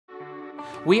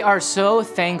We are so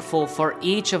thankful for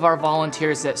each of our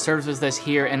volunteers that serves with us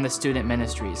here in the student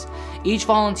ministries. Each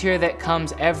volunteer that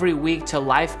comes every week to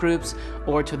life groups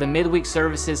or to the midweek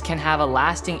services can have a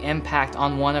lasting impact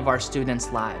on one of our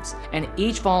students' lives. And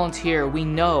each volunteer we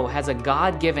know has a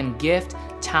God-given gift,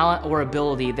 talent, or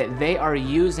ability that they are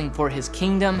using for His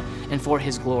kingdom and for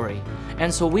His glory.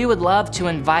 And so we would love to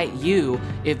invite you,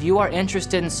 if you are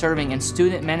interested in serving in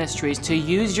student ministries, to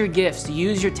use your gifts, to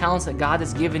use your talents that God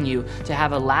has given you to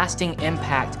have a lasting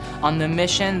impact on the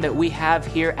mission that we have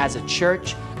here as a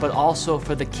church, but also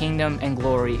for the kingdom and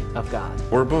glory of God.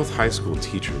 We're both high school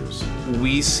teachers.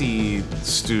 We see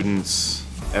students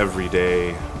every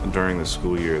day during the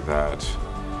school year that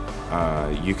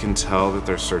you can tell that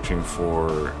they're searching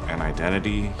for an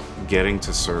identity. Getting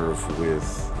to serve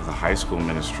with the high school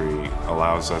ministry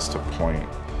allows us to point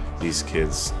these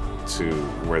kids to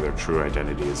where their true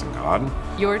identity is in God.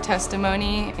 Your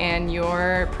testimony and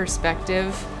your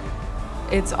perspective,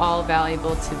 it's all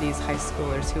valuable to these high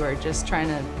schoolers who are just trying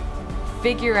to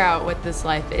figure out what this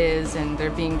life is, and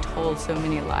they're being told so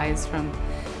many lies from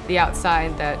the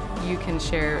outside that you can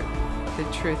share the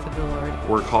truth of the Lord.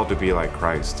 We're called to be like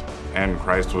Christ, and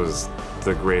Christ was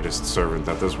the greatest servant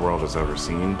that this world has ever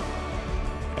seen.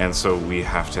 And so we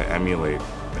have to emulate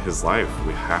His life.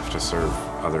 We have to serve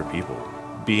other people.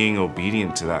 Being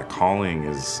obedient to that calling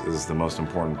is the most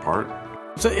important part.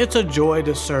 So it's a joy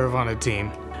to serve on a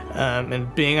team.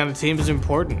 And being on a team is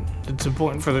important. It's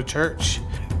important for the church.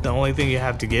 The only thing you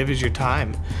have to give is your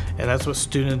time. And that's what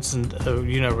students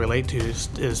relate to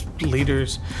is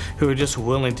leaders who are just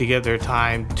willing to give their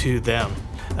time to them.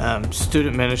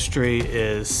 Student ministry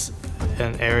is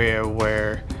an area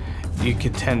where you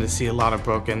can tend to see a lot of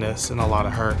brokenness and a lot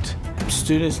of hurt.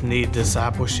 Students need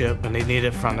discipleship, and they need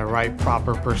it from the right,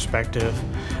 proper perspective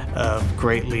of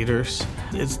great leaders.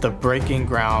 It's the breaking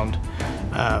ground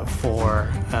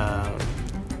for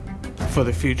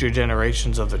the future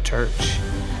generations of the church.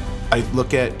 I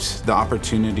look at the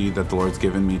opportunity that the Lord's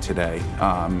given me today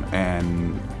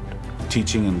and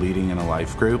teaching and leading in a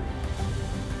life group.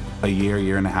 A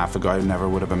year and a half ago, I never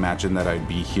would have imagined that I'd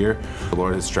be here. The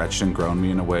Lord has stretched and grown me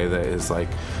in a way that is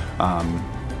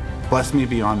blessed me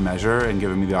beyond measure and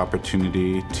given me the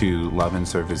opportunity to love and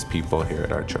serve His people here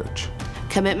at our church.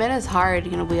 Commitment is hard.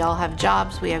 We all have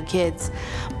jobs, we have kids,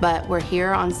 but we're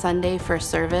here on Sunday for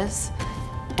service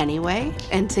anyway.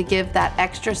 And to give that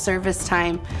extra service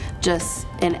time just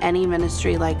in any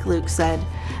ministry, like Luke said,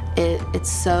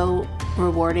 it's so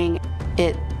rewarding.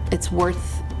 It's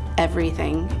worth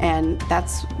everything, and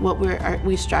that's what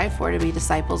we strive for, to be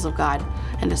disciples of God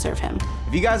and to serve Him.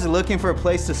 If you guys are looking for a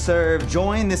place to serve,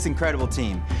 join this incredible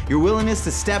team. Your willingness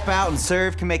to step out and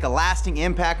serve can make a lasting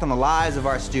impact on the lives of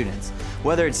our students.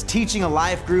 Whether it's teaching a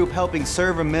life group, helping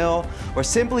serve a meal, or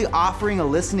simply offering a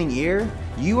listening ear,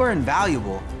 you are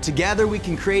invaluable. Together we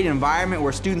can create an environment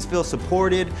where students feel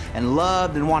supported and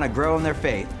loved and want to grow in their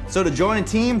faith. So to join a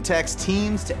team, text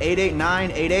TEAMS to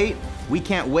 88988. We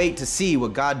can't wait to see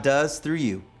what God does through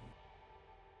you.